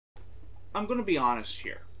I'm going to be honest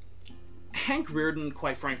here. Hank Rearden,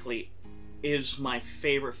 quite frankly, is my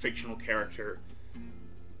favorite fictional character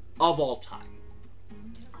of all time.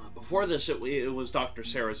 Before this, it was Dr.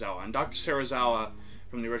 Serizawa, and Dr. Serizawa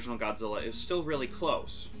from the original Godzilla is still really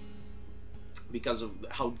close because of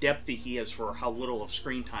how depthy he is for how little of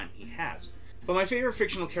screen time he has. But my favorite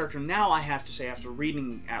fictional character now, I have to say, after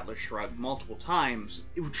reading Atlas Shrugged multiple times,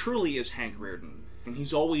 it truly is Hank Rearden. And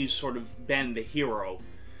he's always sort of been the hero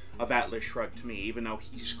of Atlas Shrugged to me, even though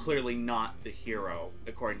he's clearly not the hero,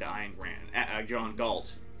 according to Ayn Rand. John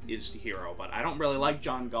Galt is the hero, but I don't really like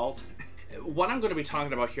John Galt. What I'm going to be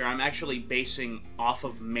talking about here, I'm actually basing off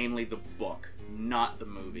of mainly the book, not the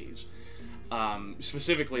movies.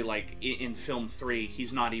 Specifically, like, in film 3,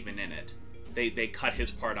 he's not even in it. They cut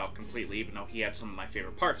his part out completely, even though he had some of my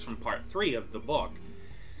favorite parts from part 3 of the book,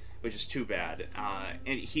 which is too bad.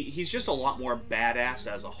 And he's just a lot more badass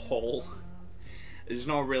as a whole. There's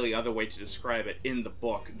no really other way to describe it in the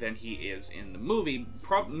book than he is in the movie,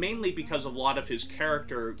 mainly because a lot of his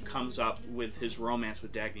character comes up with his romance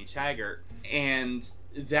with Dagny Taggart, and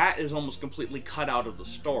that is almost completely cut out of the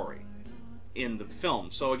story in the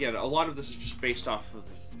film. So again, a lot of this is just based off of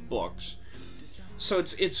the books. So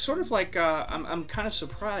it's sort of like, I'm kind of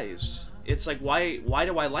surprised. It's like, why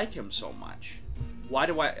do I like him so much? Why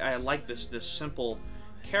do I like this simple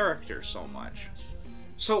character so much?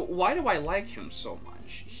 So why do I like him so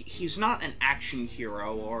much? He's not an action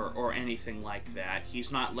hero or anything like that.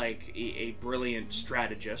 He's not like a brilliant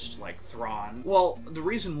strategist like Thrawn. Well, the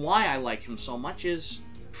reason why I like him so much is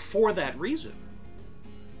for that reason.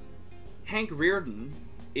 Hank Rearden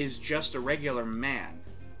is just a regular man.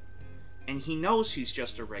 And he knows he's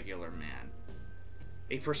just a regular man.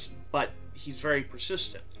 But he's very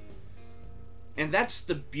persistent. And that's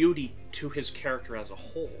the beauty to his character as a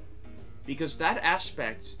whole. Because that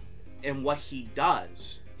aspect and what he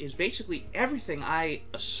does is basically everything I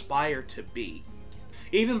aspire to be.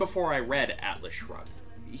 Even before I read Atlas Shrugged.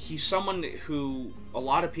 He's someone who a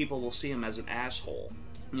lot of people will see him as an asshole.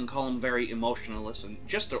 And call him very emotionalist and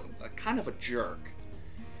just a kind of a jerk.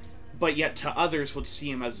 But yet to others would see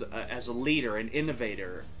him as a leader, an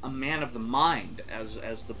innovator, a man of the mind, as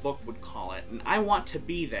the book would call it. And I want to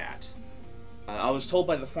be that. I was told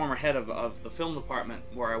by the former head of the film department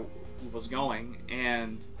where I was going,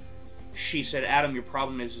 and she said, Adam, your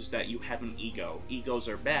problem is that you have an ego. Egos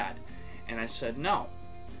are bad. And I said, no,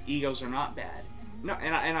 egos are not bad. No,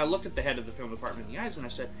 and I looked at the head of the film department in the eyes and I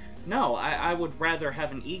said, no, I would rather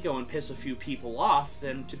have an ego and piss a few people off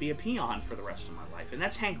than to be a peon for the rest of my life. And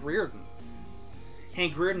that's Hank Rearden.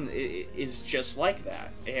 Hank Rearden is just like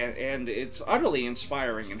that. And it's utterly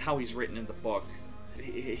inspiring in how he's written in the book.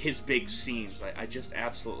 His big scenes, I just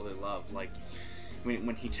absolutely love. Like,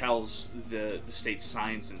 when he tells the State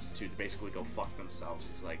Science Institute to basically go fuck themselves.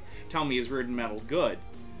 He's like, tell me, is Rearden metal good?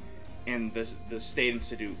 And the State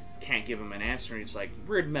Institute can't give him an answer, and he's like,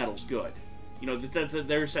 Rearden metal's good. You know,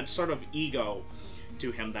 there's that sort of ego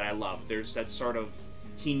to him that I love. There's that sort of,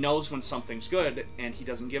 he knows when something's good, and he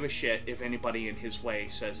doesn't give a shit if anybody in his way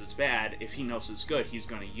says it's bad. If he knows it's good, he's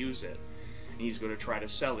going to use it. And he's going to try to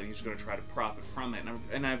sell it, he's going to try to profit from it.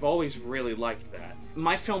 And I've always really liked that.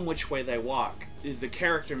 My film, Which Way They Walk, the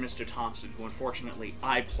character Mr. Thompson, who unfortunately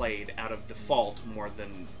I played out of default more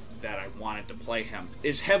than that I wanted to play him,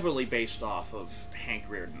 is heavily based off of Hank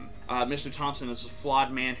Rearden. Mr. Thompson is a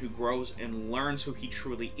flawed man who grows and learns who he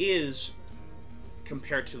truly is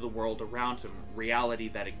compared to the world around him, reality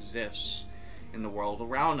that exists in the world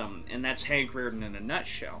around him, and that's Hank Rearden in a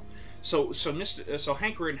nutshell. So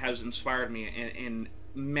Hank Rearden has inspired me in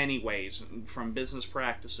many ways, from business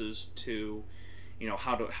practices to, you know,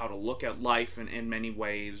 how to look at life in many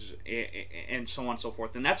ways, and so on and so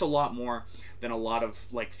forth. And that's a lot more than a lot of,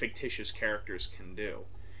 like, fictitious characters can do.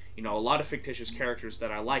 You know, a lot of fictitious characters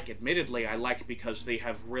that I like, admittedly, I like because they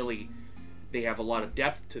have a lot of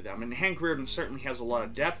depth to them. And Hank Rearden certainly has a lot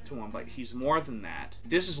of depth to him, but he's more than that.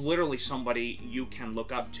 This is literally somebody you can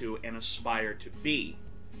look up to and aspire to be,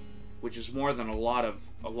 which is more than a lot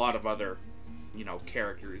of other, you know,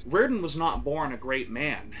 characters. Rearden was not born a great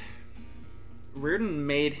man. Rearden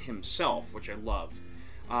made himself, which I love.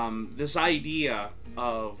 This idea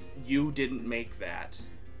of you didn't make that,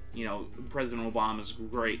 you know, President Obama's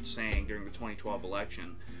great saying during the 2012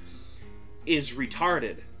 election, is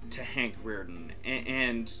retarded to Hank Rearden,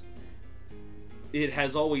 and it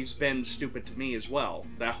has always been stupid to me as well.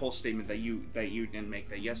 That whole statement that you didn't make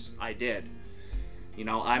that. Yes, I did. You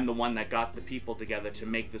know, I'm the one that got the people together to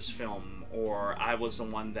make this film, or I was the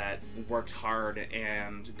one that worked hard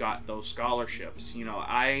and got those scholarships. You know,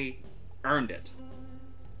 I earned it.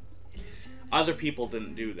 Other people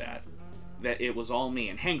didn't do that. that it was all me.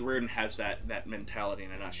 And Hank Rearden has that mentality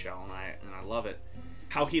in a nutshell, and I love it.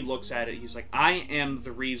 How he looks at it, he's like, I am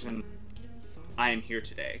the reason I am here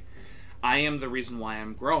today. I am the reason why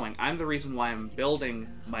I'm growing. I'm the reason why I'm building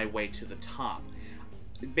my way to the top.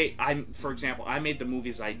 For example, I made the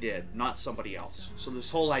movies I did, not somebody else. So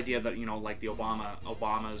this whole idea that, you know, like the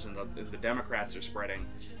Obamas and the Democrats are spreading,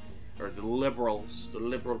 or the liberal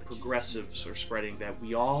progressives are spreading, that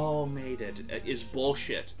we all made it, is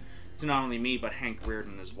bullshit. To not only me, but Hank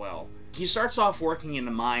Rearden as well. He starts off working in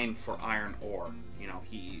a mine for iron ore, you know,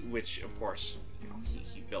 which of course, you know,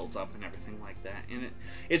 he builds up and everything like that. And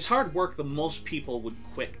it's hard work that most people would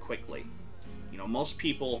quit quickly. You know, most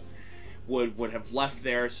people would have left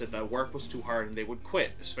there, said that work was too hard, and they would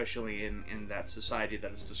quit, especially in that society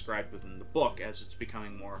that is described within the book as it's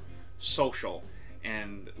becoming more social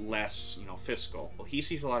and less, you know, fiscal. Well, he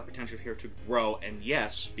sees a lot of potential here to grow and,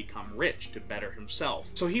 yes, become rich, to better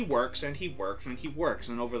himself. So he works and he works and he works,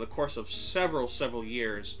 and over the course of several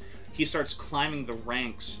years, he starts climbing the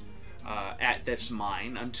ranks at this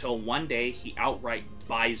mine until one day he outright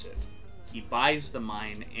buys it. He buys the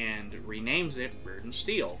mine and renames it Rearden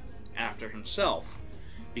Steel, after himself,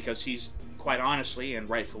 because he's, quite honestly and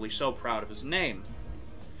rightfully so, proud of his name.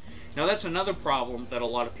 Now that's another problem that a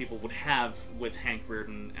lot of people would have with Hank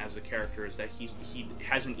Rearden as a character, is that he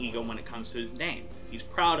has an ego when it comes to his name. He's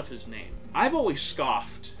proud of his name. I've always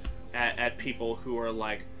scoffed at people who are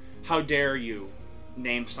like, how dare you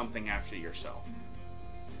name something after yourself?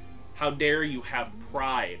 How dare you have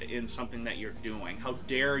pride in something that you're doing? How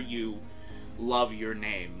dare you love your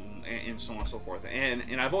name? And so on and so forth.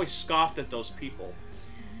 And I've always scoffed at those people,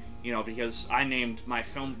 you know, because I named my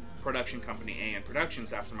film production company AN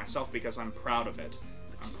Productions after myself because I'm proud of it.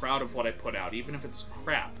 I'm proud of what I put out, even if it's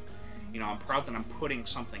crap. You know, I'm proud that I'm putting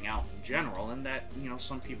something out in general, and that, you know,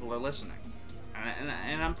 some people are listening.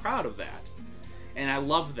 And I'm proud of that. And I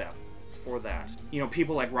love them for that. You know,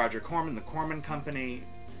 people like Roger Corman, the Corman Company,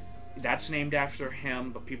 that's named after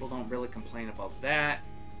him, but people don't really complain about that.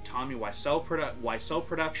 Tommy Wiseau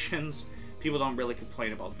Productions, people don't really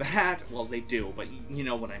complain about that. Well, they do, but you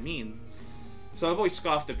know what I mean. So I've always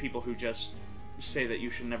scoffed at people who just say that you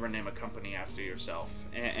should never name a company after yourself.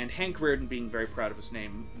 And Hank Rearden, being very proud of his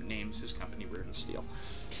name, names his company Rearden Steel.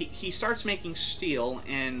 He starts making steel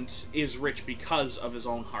and is rich because of his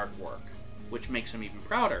own hard work, which makes him even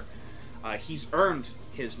prouder. He's earned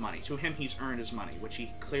his money. To him, he's earned his money, which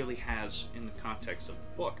he clearly has in the context of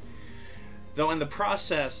the book. Though in the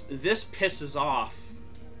process, this pisses off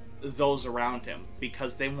those around him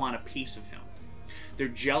because they want a piece of him. They're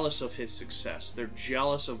jealous of his success. They're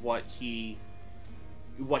jealous of what he's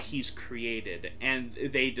created, and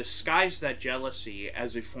they disguise that jealousy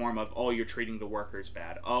as a form of, oh, you're treating the workers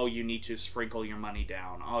bad. Oh, you need to sprinkle your money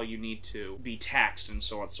down. Oh, you need to be taxed, and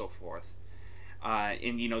so on and so forth.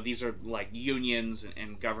 And, you know, these are like unions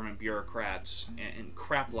and government bureaucrats and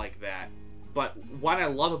crap like that. But what I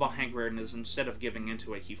love about Hank Rearden is, instead of giving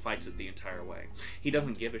into it, he fights it the entire way. He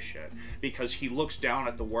doesn't give a shit, because he looks down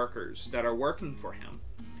at the workers that are working for him,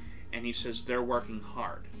 and he says, they're working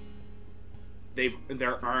hard.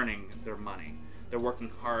 They're earning their money. They're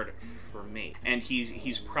working hard for me. And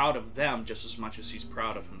he's proud of them just as much as he's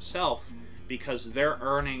proud of himself, because they're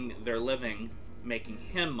earning their living, making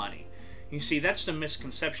him money. You see, that's the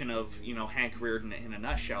misconception of, you know, Hank Rearden in a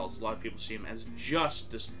nutshell. A lot of people see him as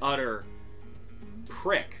just this utter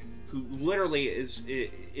prick who literally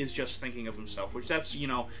is just thinking of himself, which that's, you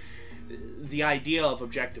know, the idea of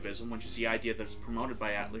objectivism, which is the idea that's promoted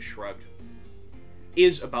by Atlas Shrugged,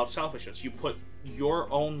 is about selfishness. You put your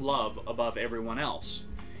own love above everyone else,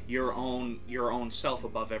 your own self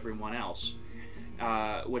above everyone else,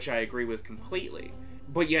 which I agree with completely.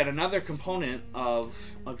 But yet another component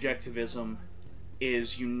of objectivism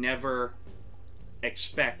is you never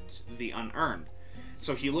expect the unearned.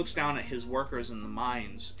 So he looks down at his workers in the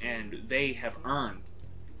mines, and they have earned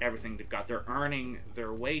everything they've got. They're earning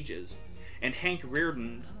their wages. And Hank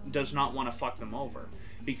Rearden does not want to fuck them over.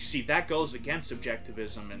 Because, see, that goes against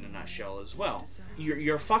objectivism in a nutshell as well.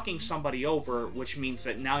 You're fucking somebody over, which means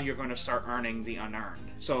that now you're going to start earning the unearned.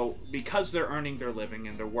 So, because they're earning their living,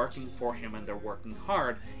 and they're working for him, and they're working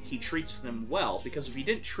hard, he treats them well. Because if he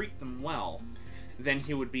didn't treat them well, then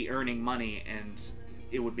he would be earning money, and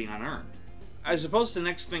it would be unearned. I suppose the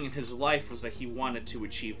next thing in his life was that he wanted to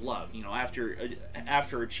achieve love. You know,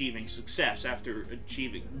 after achieving success, after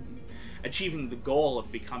achieving the goal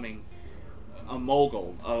of becoming a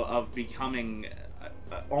mogul, of becoming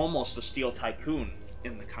almost a steel tycoon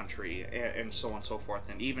in the country, and so on and so forth,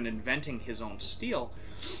 and even inventing his own steel,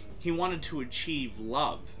 he wanted to achieve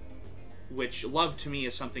love, which love to me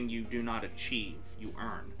is something you do not achieve, you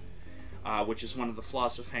earn. which is one of the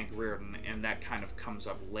flaws of Hank Rearden, and that kind of comes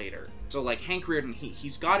up later. So, like, Hank Rearden,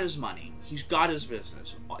 he's got his money, he's got his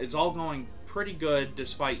business, it's all going pretty good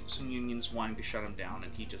despite some unions wanting to shut him down,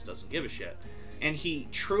 and he just doesn't give a shit. And he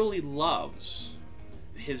truly loves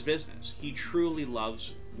his business. He truly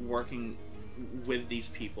loves working with these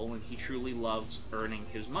people, and he truly loves earning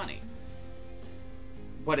his money.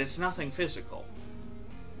 But it's nothing physical.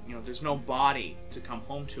 You know, there's no body to come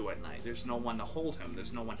home to at night. There's no one to hold him.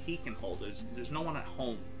 There's no one he can hold. There's no one at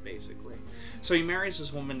home, basically. So he marries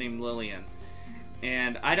this woman named Lillian,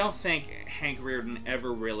 and I don't think Hank Rearden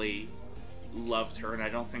ever really loved her, and I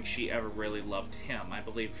don't think she ever really loved him. I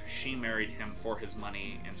believe she married him for his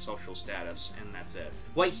money and social status, and that's it.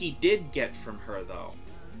 What he did get from her, though,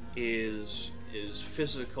 is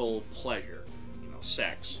physical pleasure, you know,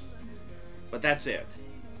 sex. But that's it.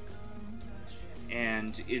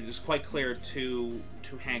 And it is quite clear to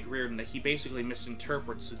Hank Rearden that he basically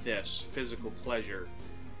misinterprets this physical pleasure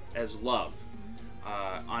as love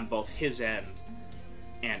on both his end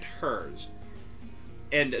and hers.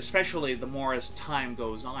 And especially the more as time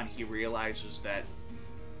goes on, he realizes that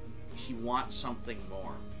he wants something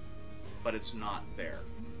more, but it's not there.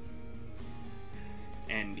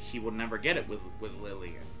 And he will never get it with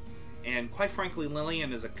Lillian. And quite frankly,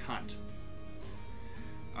 Lillian is a cunt.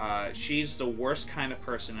 She's the worst kind of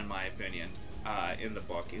person, in my opinion, in the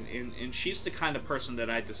book. And she's the kind of person that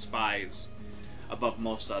I despise above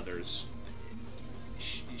most others.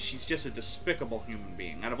 She's just a despicable human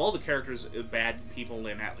being. Out of all the characters, bad people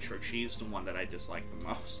in Atlas Shrugged, she's the one that I dislike the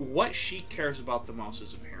most. What she cares about the most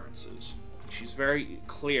is appearances. She's very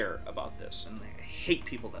clear about this, and I hate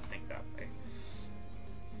people that think that way.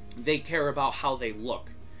 They care about how they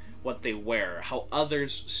look, what they wear, how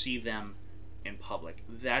others see them in public.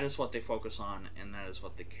 That is what they focus on, and that is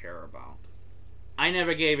what they care about. I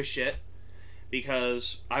never gave a shit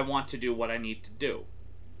because I want to do what I need to do.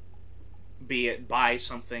 Be it buy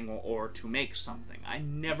something or to make something. I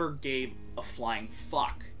never gave a flying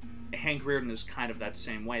fuck. Hank Rearden is kind of that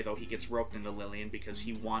same way, though. He gets roped into Lillian because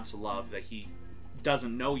he wants love that he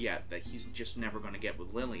doesn't know yet, that he's just never going to get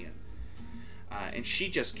with Lillian. And she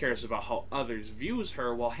just cares about how others views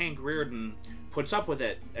her, while Hank Rearden puts up with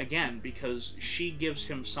it, again, because she gives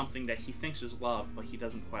him something that he thinks is love, but he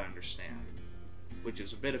doesn't quite understand, which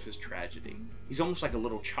is a bit of his tragedy. He's almost like a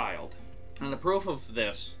little child. And the proof of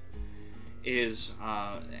this is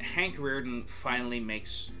Hank Rearden finally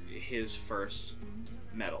makes his first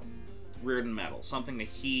medal. Rearden medal. Something that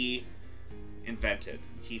he invented.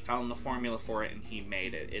 He found the formula for it and he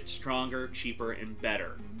made it. It's stronger, cheaper, and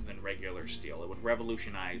better than regular steel. It would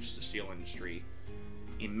revolutionize the steel industry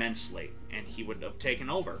immensely, and he would have taken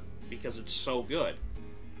over because it's so good.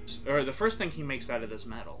 Or the first thing he makes out of this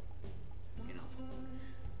medal, you know,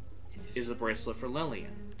 is a bracelet for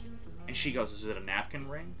Lillian. And she goes, "Is it a napkin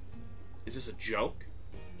ring? Is this a joke?"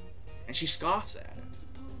 And she scoffs at it.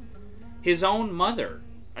 His own mother,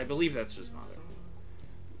 I believe that's his mother,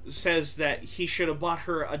 says that he should have bought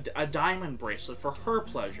her a diamond bracelet for her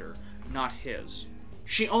pleasure, not his.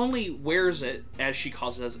 She only wears it, as she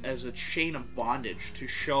calls it, as a chain of bondage to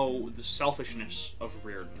show the selfishness of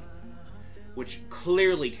Rearden, which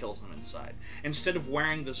clearly kills him inside. Instead of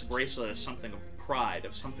wearing this bracelet as something of pride,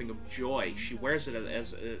 of something of joy, she wears it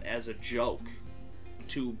as a joke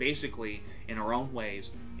to basically, in her own ways,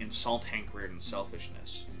 insult Hank Rearden's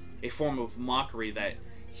selfishness. A form of mockery that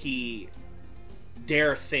he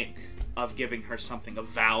dare think of giving her something of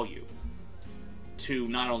value to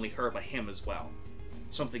not only her, but him as well.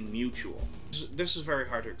 Something mutual. This is very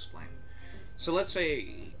hard to explain. So let's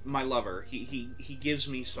say my lover, he gives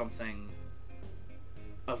me something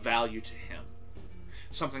of value to him.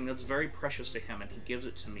 Something that's very precious to him, and he gives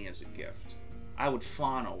it to me as a gift. I would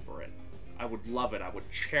fawn over it. I would love it. I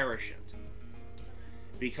would cherish it.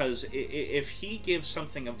 Because if he gives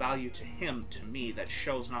something of value to him, to me, that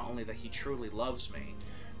shows not only that he truly loves me,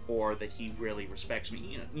 or that he really respects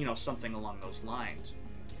me, you know, something along those lines,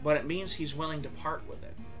 but it means he's willing to part with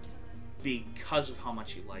it because of how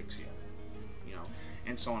much he likes you know,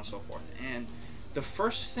 and so on and so forth. And the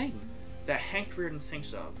first thing that Hank Rearden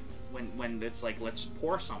thinks of when it's like, let's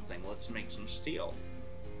pour something, let's make some steel,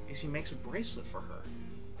 is he makes a bracelet for her.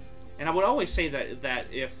 And I would always say that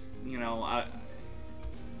if, you know,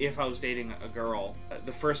 if I was dating a girl,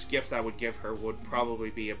 the first gift I would give her would probably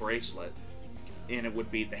be a bracelet, and it would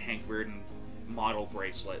be the Hank Rearden model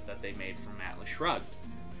bracelet that they made from Atlas Shrugged.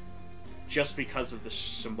 Just because of the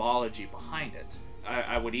symbology behind it.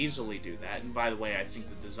 I would easily do that, and by the way, I think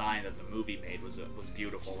the design that the movie made was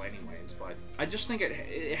beautiful anyways, but I just think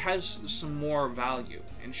it has some more value,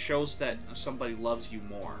 and shows that somebody loves you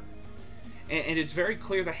more. And it's very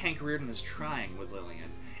clear that Hank Rearden is trying with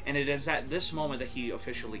Lillian. And it is at this moment that he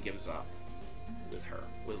officially gives up with her,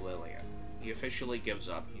 with Lillian. He officially gives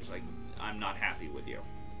up. He's like, I'm not happy with you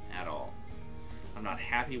at all. I'm not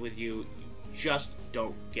happy with you. You just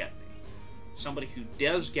don't get me. Somebody who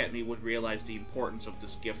does get me would realize the importance of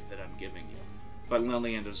this gift that I'm giving you. But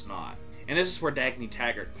Lillian does not. And this is where Dagny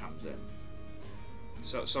Taggart comes in.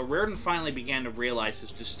 So Rearden finally began to realize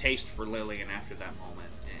his distaste for Lillian after that moment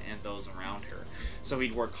and those around her. So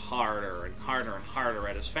he'd work harder and harder and harder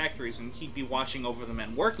at his factories, and he'd be watching over the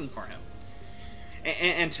men working for him.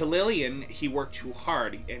 And to Lillian, he worked too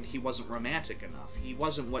hard, and he wasn't romantic enough. He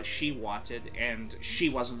wasn't what she wanted, and she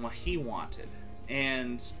wasn't what he wanted.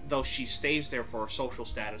 And though she stays there for social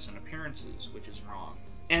status and appearances, which is wrong.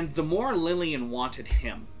 And the more Lillian wanted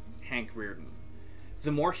him, Hank Rearden,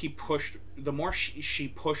 the more she pushed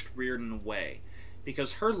Rearden away,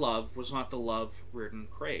 because her love was not the love Rearden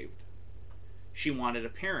craved. She wanted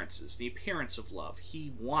appearances, the appearance of love.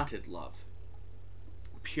 He wanted love.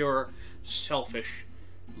 Pure, selfish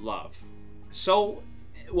love. So,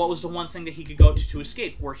 what was the one thing that he could go to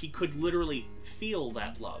escape, where he could literally feel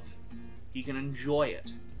that love? He can enjoy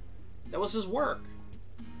it. That was his work.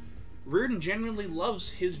 Rearden genuinely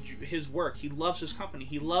loves his work. He loves his company.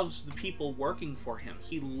 He loves the people working for him.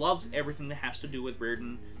 He loves everything that has to do with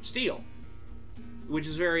Rearden Steel, which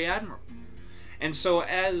is very admirable. And so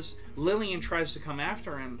as Lillian tries to come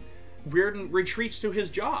after him, Rearden retreats to his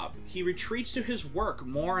job. He retreats to his work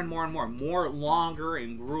more and more and more. More longer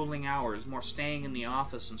and grueling hours, more staying in the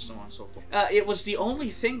office, and so on and so forth. It was the only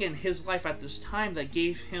thing in his life at this time that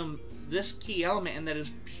gave him this key element, and that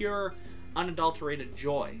is pure, unadulterated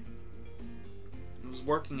joy. He was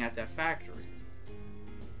working at that factory.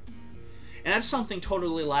 And that's something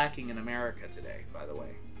totally lacking in America today, by the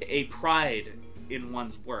way. A pride in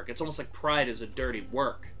one's work. It's almost like pride is a dirty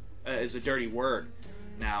word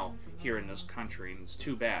now here in this country, and it's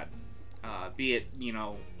too bad. Be it,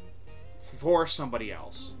 for somebody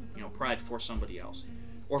else. Pride for somebody else.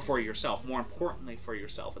 Or for yourself. More importantly, for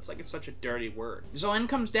yourself. It's like it's such a dirty word. So in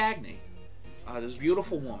comes Dagny, this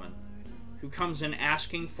beautiful woman, who comes in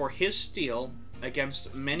asking for his steel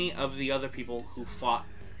against many of the other people who fought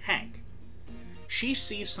Hank. She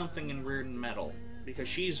sees something in Rearden Metal, because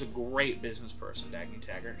she's a great business person, Dagny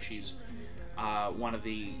Taggart. She's one of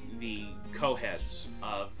the co-heads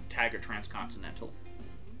of Taggart Transcontinental,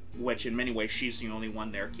 which in many ways she's the only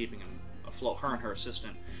one there keeping him afloat. Her and her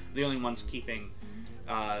assistant, the only ones keeping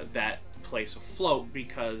that place afloat,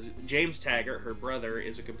 because James Taggart, her brother,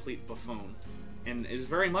 is a complete buffoon, and is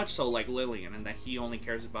very much so like Lillian, in that he only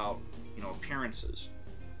cares about appearances.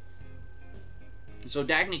 So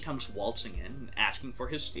Dagny comes waltzing in, asking for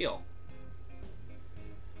his steel.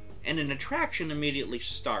 And an attraction immediately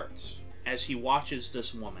starts as he watches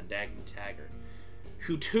this woman, Dagny Taggart,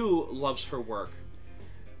 who too loves her work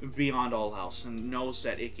beyond all else and knows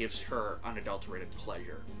that it gives her unadulterated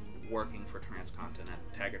pleasure working for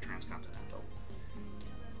Taggart Transcontinental.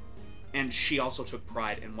 And she also took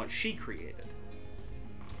pride in what she created.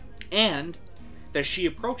 And that she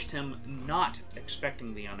approached him not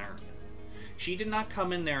expecting the unearned. She did not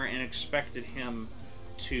come in there and expected him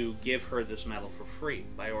to give her this metal for free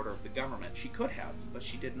by order of the government. She could have, but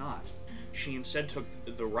she did not. She instead took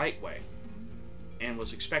the right way and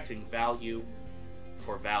was expecting value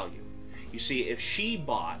for value. You see, if she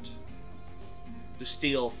bought the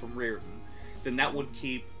steel from Rearden, then that would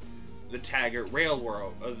keep the Taggart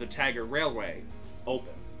Railway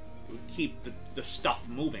open. It would keep the stuff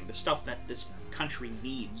moving, the stuff that this country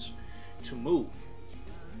needs to move.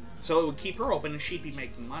 So it would keep her open, and she'd be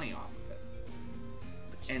making money off of it.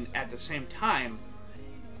 And at the same time,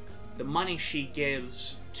 the money she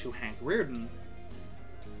gives to Hank Rearden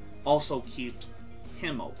also keeps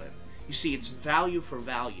him open. You see, it's value for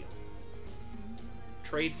value.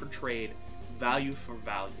 Trade for trade, value for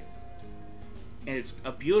value. And it's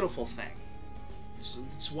a beautiful thing.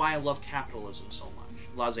 It's why I love capitalism so much.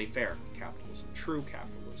 Laissez-faire capitalism, true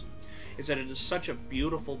capitalism. Is that it is such a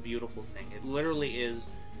beautiful, beautiful thing. It literally is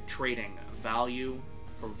trading value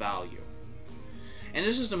for value. And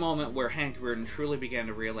this is the moment where Hank Rearden truly began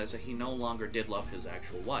to realize that he no longer did love his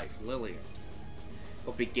actual wife, Lillian,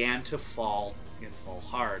 but began to fall and fall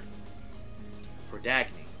hard for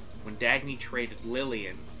Dagny. When Dagny traded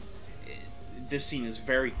Lillian, this scene is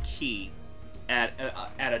very key. At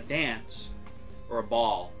a dance or a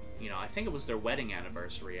ball, I think it was their wedding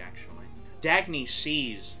anniversary actually. Dagny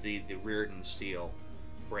sees the Rearden steel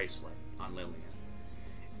bracelet on Lillian,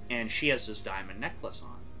 and she has this diamond necklace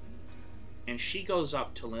on. And she goes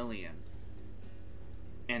up to Lillian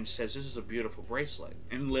and says, "This is a beautiful bracelet."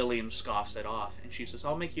 And Lillian scoffs it off, and she says,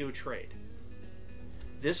 "I'll make you a trade."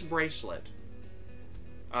 this bracelet,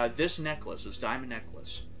 this necklace, this diamond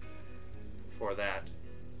necklace, for that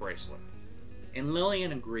bracelet. And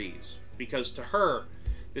Lillian agrees, because to her,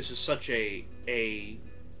 this is such a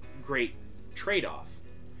great trade-off.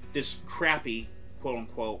 This crappy,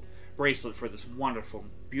 quote-unquote, bracelet for this wonderful,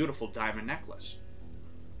 beautiful diamond necklace.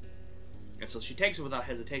 And so she takes it without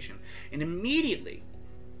hesitation. And immediately,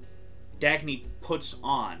 Dagny puts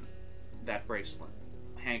on that bracelet.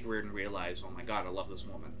 Hank Rearden realized, oh my god, I love this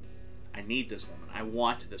woman. I need this woman. I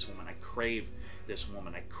want this woman. I crave this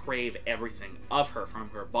woman. I crave everything of her, from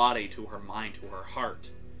her body to her mind to her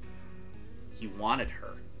heart. He wanted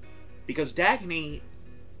her. Because Dagny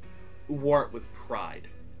wore it with pride.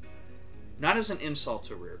 Not as an insult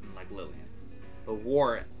to Rearden, like Lillian, but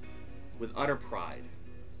wore it with utter pride.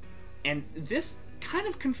 And this kind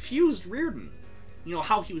of confused Rearden. You know,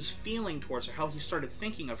 how he was feeling towards her, how he started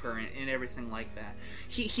thinking of her, and everything like that.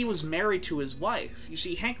 He was married to his wife. You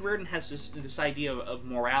see, Hank Rearden has this idea of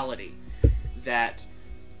morality that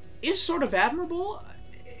is sort of admirable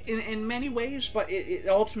in many ways, but it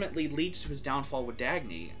ultimately leads to his downfall with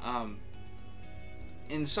Dagny.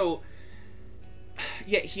 And so,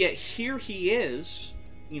 yet here he is,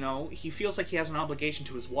 you know, he feels like he has an obligation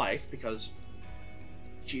to his wife, because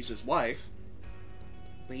she's his wife,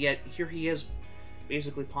 but yet here he is,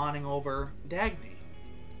 basically pawning over Dagny.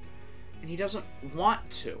 And he doesn't want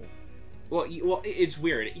to. Well, it's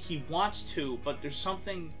weird. He wants to, but there's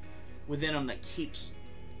something within him that keeps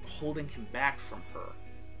holding him back from her.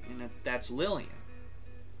 And that's Lillian.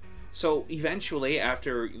 So, eventually,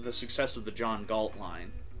 after the success of the John Galt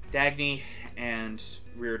line, Dagny and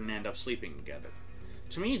Rearden end up sleeping together.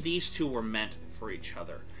 To me, these two were meant for each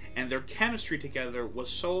other. And their chemistry together was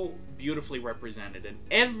so beautifully represented in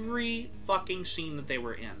every fucking scene that they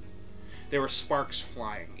were in. There were sparks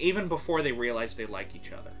flying, even before they realized they liked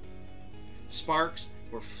each other. Sparks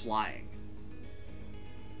were flying.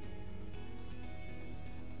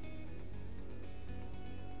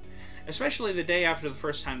 Especially the day after the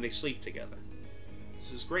first time they sleep together.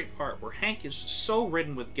 This is a great part where Hank is so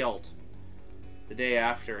ridden with guilt the day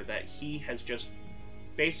after that he has just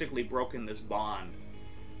basically broken this bond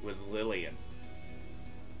with Lillian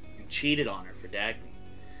and cheated on her for Dagny,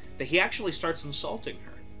 that he actually starts insulting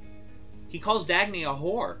her. He calls Dagny a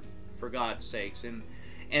whore, for God's sakes, and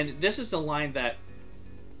this is the line that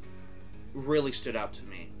really stood out to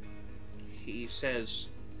me. He says,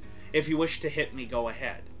 "If you wish to hit me, go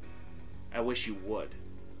ahead. I wish you would."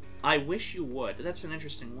 I wish you would. That's an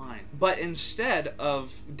interesting line. But instead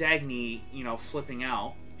of Dagny, you know, flipping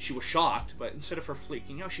out, she was shocked, but instead of her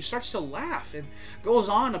freaking out, she starts to laugh and goes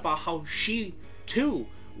on about how she, too,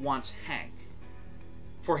 wants Hank.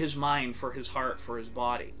 For his mind, for his heart, for his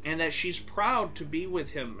body. And that she's proud to be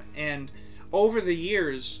with him. And over the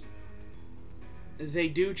years, they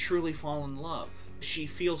do truly fall in love. She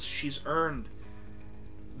feels she's earned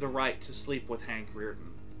the right to sleep with Hank Rearden.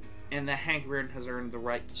 And that Hank Rearden has earned the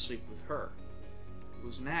right to sleep with her. It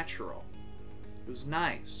was natural. It was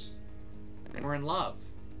nice. And we're in love.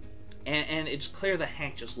 And it's clear that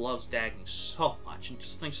Hank just loves Dagny so much and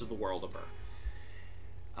just thinks of the world of her.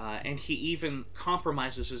 And he even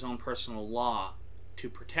compromises his own personal law to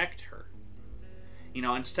protect her. You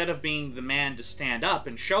know, instead of being the man to stand up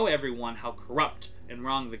and show everyone how corrupt and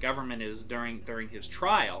wrong the government is during his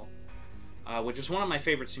trial, which is one of my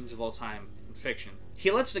favorite scenes of all time in fiction, he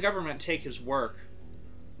lets the government take his work,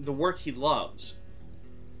 the work he loves,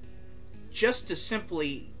 just to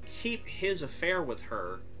simply keep his affair with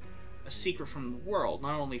her a secret from the world,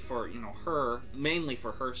 not only for, you know, her, mainly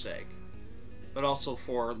for her sake, but also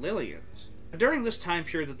for Lillian's. During this time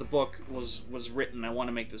period that the book was written, I want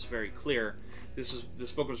to make this very clear, this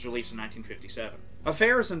book was released in 1957.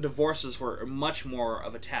 Affairs and divorces were much more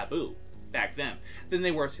of a taboo back then than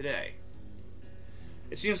they were today.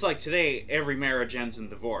 It seems like today every marriage ends in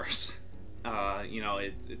divorce. You know,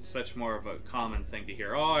 it's such more of a common thing to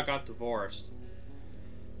hear, oh, I got divorced.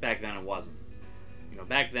 Back then it wasn't. You know,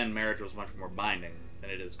 back then marriage was much more binding than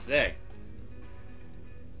it is today.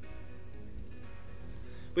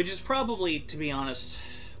 Which is probably, to be honest,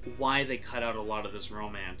 why they cut out a lot of this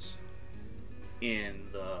romance in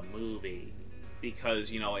the movie.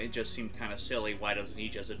 Because, you know, it just seemed kind of silly. Why doesn't he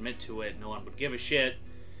just admit to it? No one would give a shit.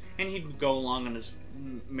 And he'd go along in his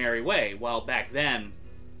merry way. While back then,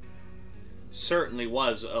 certainly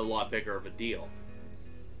was a lot bigger of a deal.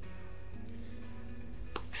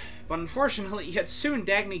 But unfortunately, yet soon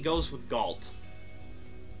Dagny goes with Galt.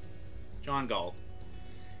 John Galt.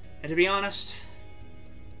 And to be honest,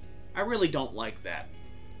 I really don't like that.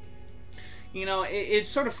 You know, it's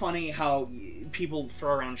sort of funny how people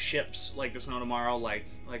throw around ships like there's no tomorrow, like,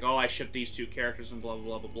 oh, I ship these two characters and blah, blah,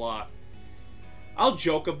 blah, blah, blah. I'll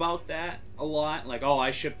joke about that a lot, like, oh,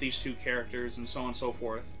 I ship these two characters and so on and so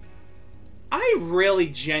forth. I really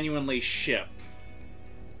genuinely ship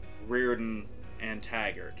Rearden and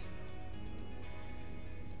Taggart.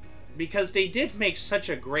 Because they did make such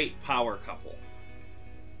a great power couple.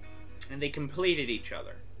 And they completed each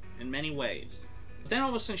other in many ways. But then all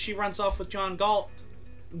of a sudden she runs off with John Galt.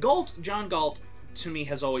 John Galt, to me,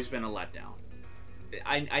 has always been a letdown.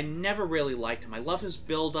 I never really liked him. I love his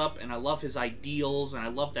build-up, and I love his ideals, and I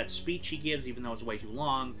love that speech he gives, even though it's way too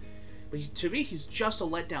long. But to me, he's just a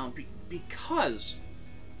letdown because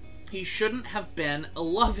he shouldn't have been a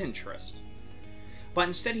love interest. But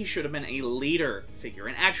instead, he should have been a leader figure,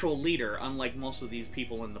 an actual leader, unlike most of these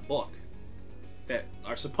people in the book that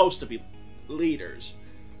are supposed to be leaders.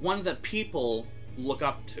 One that people look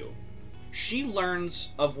up to. She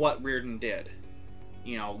learns of what Rearden did,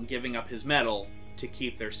 you know, giving up his medal to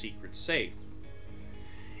keep their secrets safe,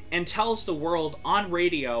 and tells the world on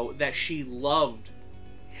radio that she loved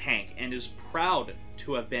Hank and is proud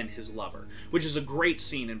to have been his lover, which is a great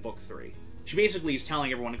scene in book 3. She basically is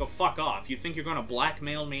telling everyone to go fuck off. You think you're going to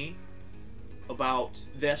blackmail me about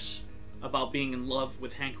this, about being in love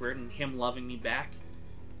with Hank Rearden and him loving me back?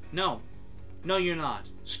 No. No, you're not.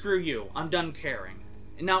 Screw you. I'm done caring.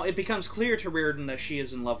 And now it becomes clear to Rearden that she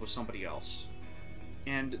is in love with somebody else.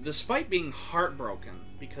 And despite being heartbroken,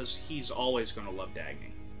 because he's always going to love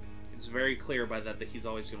Dagny, it's very clear by that he's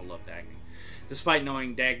always going to love Dagny, despite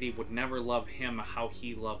knowing Dagny would never love him how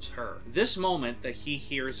he loves her. This moment that he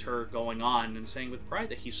hears her going on and saying with pride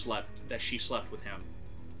that she slept with him,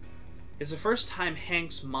 is the first time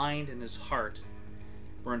Hank's mind and his heart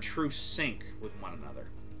were in true sync with one another.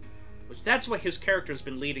 Which, that's what his character has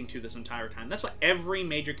been leading to this entire time. That's what every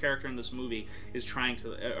major character in this movie is trying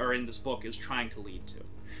to, or in this book, is trying to lead to.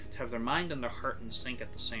 To have their mind and their heart in sync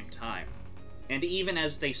at the same time. And even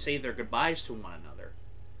as they say their goodbyes to one another,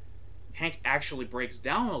 Hank actually breaks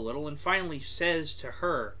down a little and finally says to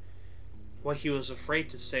her what he was afraid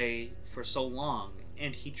to say for so long,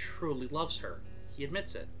 and he truly loves her. He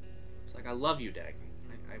admits it. It's like, I love you, Dagny.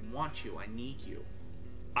 I want you. I need you.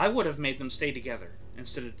 I would have made them stay together.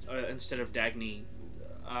 Instead of Dagny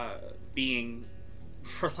being,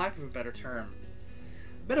 for lack of a better term,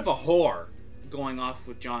 a bit of a whore going off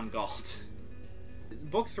with John Galt.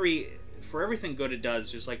 Book 3, for everything good it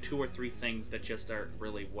does, there's like 2 or 3 things that just aren't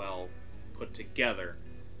really well put together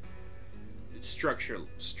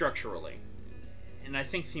structurally. And I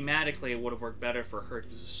think thematically it would have worked better for her to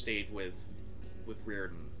have stayed with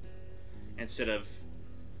Rearden instead of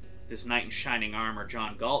this knight in shining armor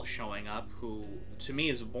John Galt showing up, who to me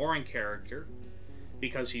is a boring character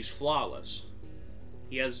because he's flawless.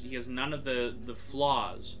 He has none of the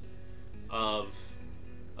flaws of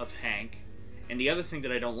Hank. And the other thing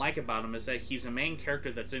that I don't like about him is that he's a main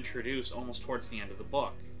character that's introduced almost towards the end of the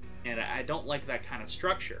book. And I don't like that kind of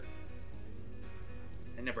structure.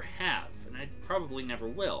 I never have, and I probably never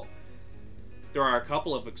will. There are a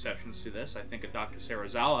couple of exceptions to this. I think of Dr.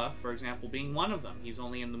 Serizawa, for example, being one of them. He's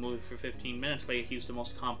only in the movie for 15 minutes, but he's the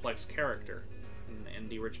most complex character in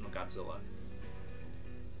the original Godzilla.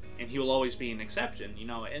 And he will always be an exception, you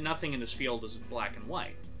know, and nothing in this field is black and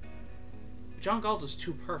white. John Galt is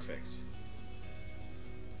too perfect.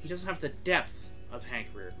 He doesn't have the depth of Hank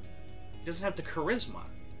Rearden. He doesn't have the charisma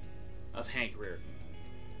of Hank Rearden.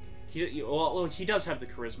 He does have the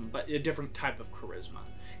charisma, but a different type of charisma.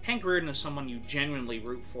 Hank Rearden is someone you genuinely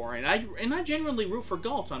root for, and I genuinely root for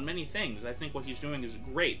Galt on many things. I think what he's doing is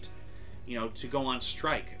great, you know, to go on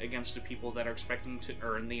strike against the people that are expecting to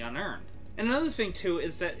earn the unearned. And another thing, too,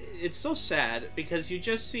 is that it's so sad because you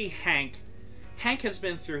just see Hank. Hank has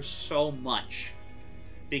been through so much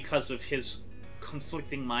because of his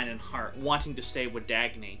conflicting mind and heart, wanting to stay with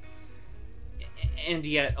Dagny, and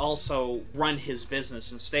yet also run his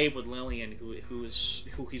business and stay with Lillian, who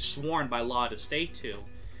he's sworn by law to stay to.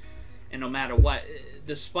 And no matter what,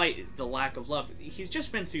 despite the lack of love, he's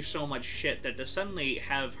just been through so much shit that to suddenly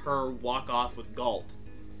have her walk off with Galt,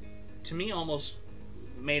 to me, almost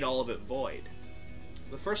made all of it void.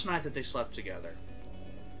 The first night that they slept together,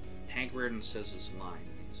 Hank Rearden says this line.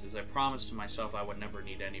 He says, "I promised to myself I would never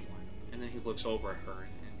need anyone." And then he looks over at her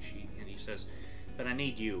and he says, "But I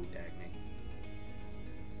need you, Dagny."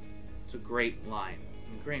 It's a great line,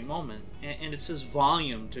 a great moment, and it says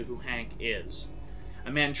volume to who Hank is.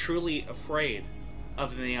 A man truly afraid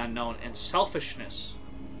of the unknown and selfishness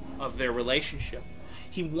of their relationship.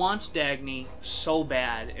 He wants Dagny so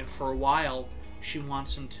bad, and for a while, she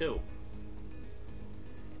wants him too.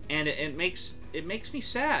 And it makes me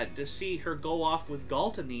sad to see her go off with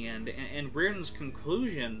Galt in the end, and Rearden's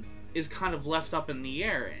conclusion is kind of left up in the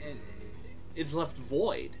air. It's left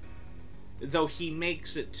void. Though he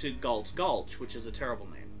makes it to Galt's Gulch, which is a terrible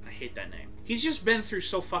name. I hate that name. He's just been through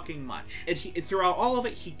so fucking much. And throughout all of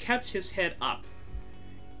it, he kept his head up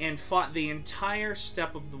and fought the entire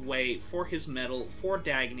step of the way for his medal, for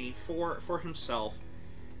Dagny, for himself.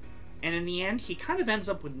 And in the end, he kind of ends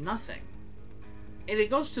up with nothing. And it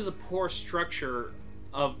goes to the poor structure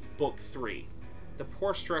of Book 3. The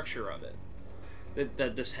poor structure of it.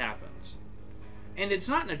 That this happens. And it's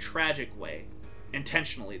not in a tragic way.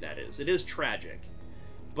 Intentionally, that is. It is tragic.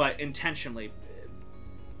 But intentionally.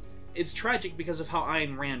 It's tragic because of how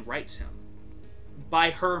Ayn Rand writes him.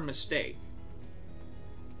 By her mistake.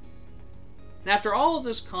 And after all of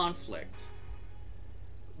this conflict,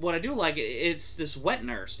 what I do like, it's this wet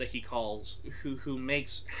nurse that he calls, who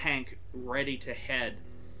makes Hank ready to head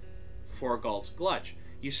for Galt's Gulch.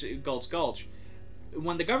 You see, Galt's Gulch.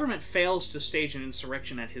 When the government fails to stage an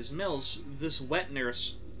insurrection at his mills, this wet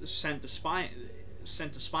nurse sent to spy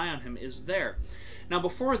on him is there. Now,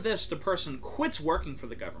 before this, the person quits working for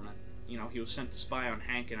the government. You know, he was sent to spy on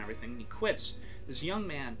Hank and everything. He quits, this young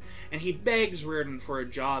man, and he begs Rearden for a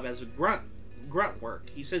job as a grunt work.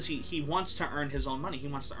 He says he wants to earn his own money. He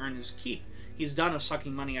wants to earn his keep. He's done of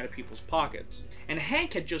sucking money out of people's pockets. And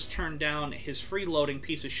Hank had just turned down his freeloading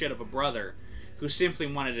piece of shit of a brother who simply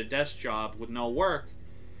wanted a desk job with no work.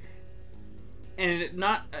 And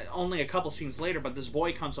not only a couple scenes later, but this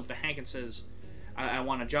boy comes up to Hank and says, I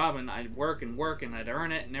want a job, and I'd work and I'd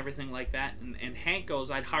earn it and everything like that. And Hank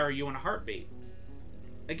goes, I'd hire you in a heartbeat.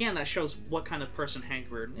 Again, that shows what kind of person Hank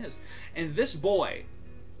Rearden is. And this boy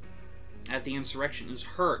at the insurrection is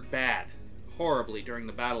hurt bad, horribly during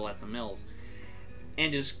the battle at the mills,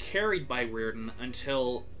 and is carried by Rearden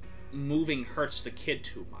until moving hurts the kid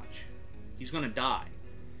too much. He's gonna die.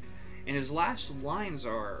 And his last lines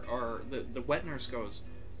are the wet nurse goes,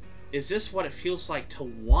 is this what it feels like to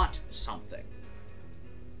want something?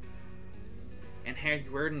 And Hank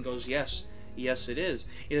Rearden goes, yes, yes it is.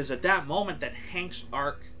 It is at that moment that Hank's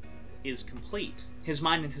arc is complete. His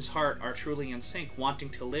mind and his heart are truly in sync, wanting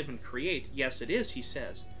to live and create. Yes, it is, he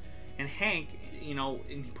says. And Hank, you know,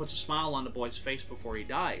 and he puts a smile on the boy's face before he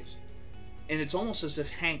dies. And it's almost as if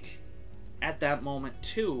Hank, at that moment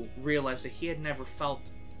too, realized that he had never felt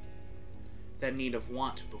that need of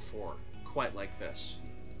want before, quite like this.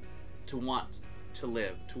 To want to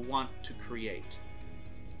live, to want to create,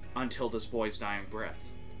 until this boy's dying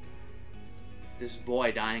breath. This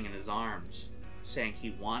boy dying in his arms, saying he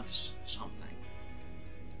wants something,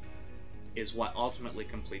 is what ultimately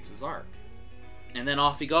completes his arc. And then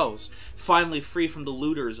off he goes, finally free from the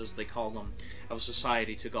looters, as they call them, of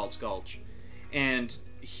society, to Galt's Gulch. And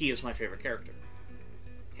he is my favorite character.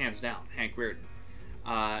 Hands down, Hank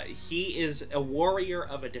Rearden. He is a warrior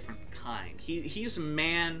of a different kind. He's a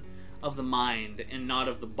man of the mind and not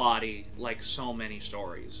of the body, like so many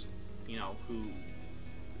stories. You know, who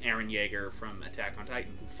Eren Yeager from Attack on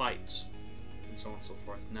Titan, who fights, and so on and so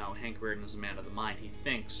forth. No, Hank Rearden is a man of the mind. He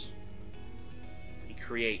thinks. He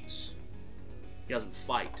creates. He doesn't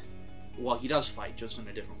fight. Well, he does fight, just in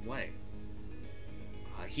a different way.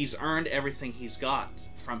 He's earned everything he's got,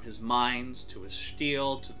 from his mines to his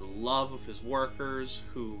steel to the love of his workers,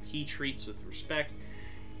 who he treats with respect,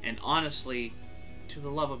 and honestly, to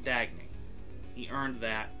the love of Dagny. He earned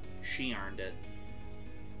that. She earned it.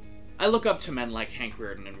 I look up to men like Hank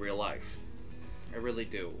Rearden in real life. I really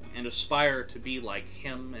do. And aspire to be like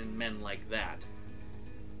him and men like that.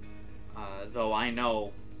 Though I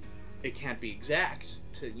know it can't be exact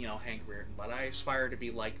to, you know, Hank Rearden, but I aspire to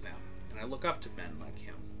be like them. And I look up to men like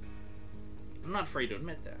him. I'm not afraid to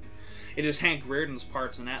admit that. It is Hank Rearden's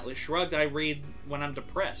parts in Atlas Shrugged I read when I'm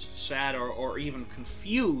depressed, sad, or even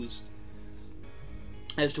confused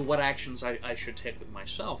as to what actions I should take with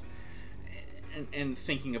myself, and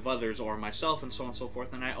thinking of others or myself, and so on and so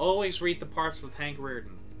forth. And I always read the parts with Hank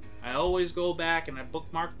Rearden. I always go back and I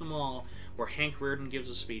bookmark them all, where Hank Rearden gives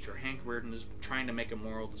a speech, or Hank Rearden is trying to make a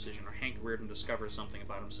moral decision, or Hank Rearden discovers something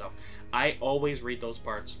about himself. I always read those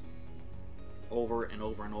parts over and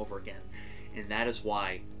over and over again. And that is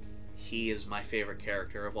why he is my favorite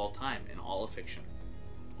character of all time in all of fiction.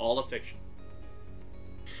 All of fiction.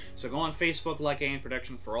 So go on Facebook, like AN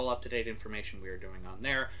Production, for all up-to-date information we are doing on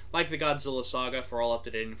there. Like the Godzilla Saga for all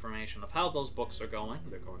up-to-date information of how those books are going.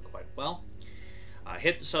 They're going quite well.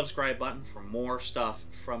 Hit the subscribe button for more stuff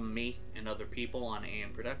from me and other people on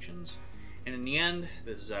AN Productions. And in the end,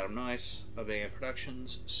 this is Adam Noyce of AN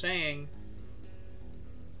Productions saying,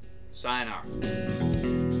 sayonara.